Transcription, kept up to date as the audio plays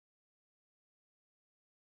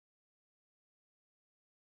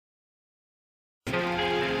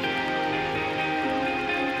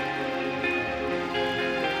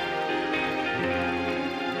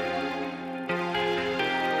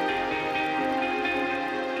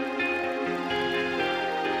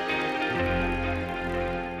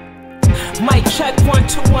Mic check 1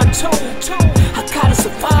 2 1 2 2. I gotta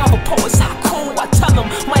survive. A poet's haiku. I tell them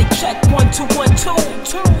mic check 1 2 1 2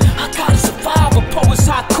 2. I gotta survive. A poet's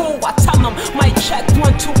haiku. I tell them mic check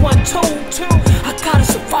 1 2 1 2 2. I gotta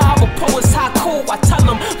survive. A poet's haiku. I tell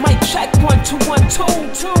them mic check 1 2 1 2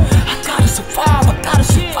 2. I gotta survive. I gotta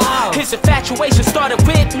survive. His infatuation started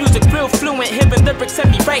with music real fluent, hearing lyrics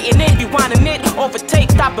and be writing it, rewinding it, overtake,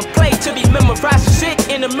 stop and play till he memorizes shit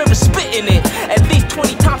in the mirror, spitting it at least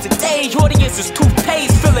 20 times a day. Audience is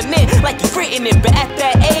toothpaste, filling it like he's written it. But at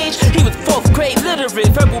that age, he was 4th grade literate,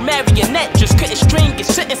 verbal marionette, just couldn't string his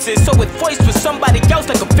sentences. So his voice was somebody else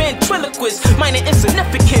like a ventriloquist, minor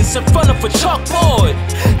insignificance in front of a chalkboard.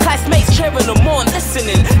 Classmates cheering him on,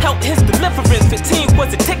 listening, helped his deliverance. 15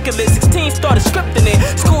 was ridiculous, 16 started scripting it.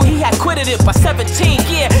 School he had quitted it by 17,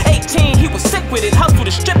 yeah, 18 he was sick with it, hustled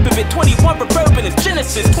to strip of it. 21 reverbing his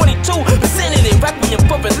genesis, 22 presented it, requiem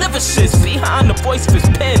for a lyricist. Behind the voice of his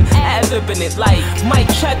pen, ad-libbing it like mic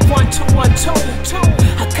check 1 2 1 2 2.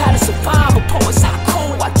 I gotta survive. A poet's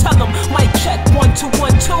haiku. I tell them mic check 1 2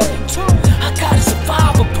 1 2 2. I gotta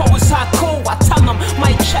survive. A poet's haiku. I tell them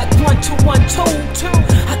mic check 1 2 1 2 2.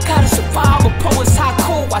 I gotta survive. A poet's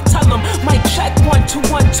haiku. I tell them mic check 1 2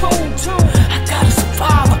 1 2 2. I gotta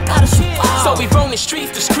survive. I gotta survive. So we roam the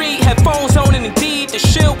streets discreet, headphones on and indeed the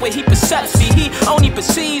shield where he perceives. See, he only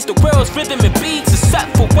perceives the world's rhythm and beats,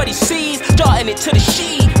 except for what he sees, darting it to the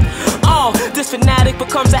sheet. This fanatic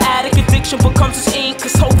becomes an addict, addiction becomes his ink,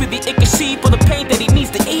 cause hopefully it can see for the pain that he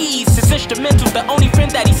needs to ease. His instrumental's the only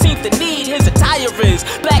friend that he seems to need. His attire is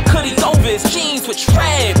black hoodies over his jeans with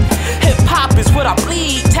shred. Hip-hop is what I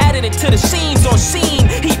bleed, tatted into the scenes on scene.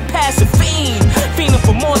 He passive fiend, fiending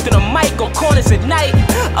for more than a mic on corners at night.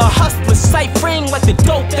 A hustler sight ring like the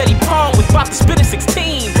dope that he pawned with about to spit at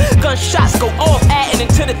 16. Gunshots go off, adding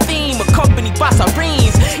into the theme, accompanied by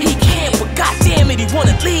sirens. He can't, but goddamn it, he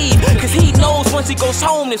wanna leave, cause he knows once he goes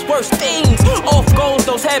home there's worse things. Off goes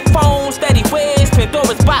those headphones that he wears,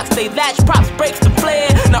 Pandora's box, they latch, props, breaks the flare.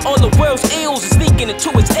 Now all the world's ills is leaking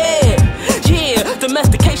into his head. Yeah,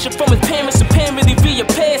 domestication from his parents apparently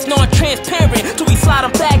reappears, non-transparent, till we slide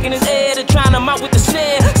him back in his head and drown him out with the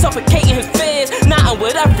snare, suffocating his fears, nothing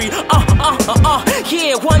with every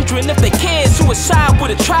yeah, wondering if they care. Suicide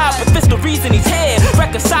with a tribe, but this the reason he's here,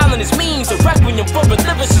 reconciling his means, a requiem for a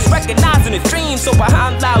lyricist, recognizing his dreams. So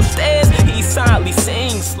behind loud stairs, he silently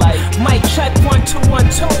sings like mic check 1 2 1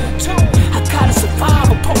 2 2. I gotta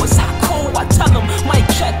survive. A poet's haiku. I tell them mic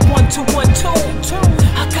check 1 2 1 2 2.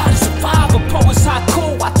 I gotta survive. A poet's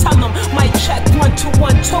haiku. I tell them mic check 1 2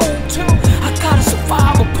 1 2 2. I gotta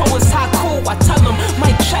survive. A poet's haiku. I tell them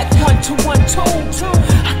mic check 1 2 1 2 2.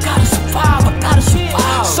 I gotta survive. I gotta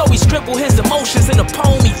survive. So he scribbled his emotions in a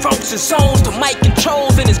poem. He wrote his zones, the mic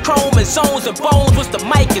controls in his chromosomes and bones. Once the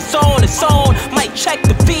mic is on its own, mic check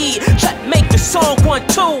the feed, check make the song 1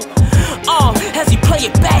 2. As he play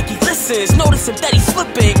it back, he listens, noticing that he's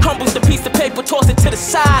slipping, crumbles the piece of paper, toss it to the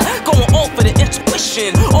side, going off for the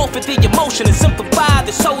intuition, off for the emotion, and simplify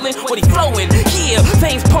the soul in what he flowing. Yeah,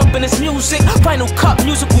 veins pumping his music, final cut,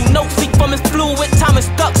 musical notes leak from his fluid. Time is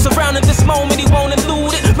stuck surrounding this moment, he won't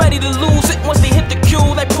elude it, ready to lose it. Once they hit the cue,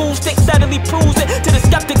 like pool sticks, steadily proves it to the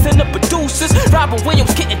skeptics and the producers. Robin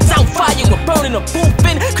Williams getting down fire, we're burning a booth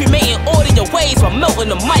in, cremating audio waves while melting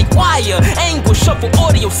the mic wire. Anguish of an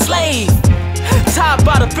audio slave, tied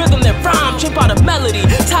by the rhythm that rhyme, tripped by the melody,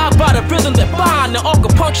 tied by the rhythm that bind. The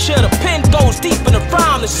acupuncture, the pen goes deep in the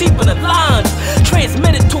rhyme, the sheep in the lines,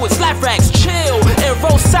 transmitted to his lap racks, chill, and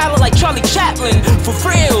roll silent like Charlie Chaplin, for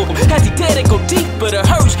real. As he did it go deeper, the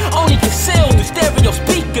hurts only concealed through stereo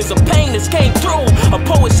speakers, a pain that came through. A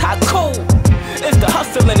poet's haiku, it's the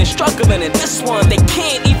hustling and struggling, and this one, they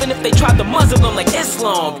can't even if they tried to muzzle them like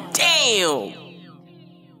Islam. Damn.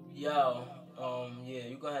 Yo, yeah,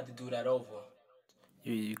 you gonna have to do that over.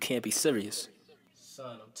 You can't be serious.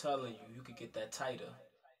 Son, I'm telling you, you could get that tighter.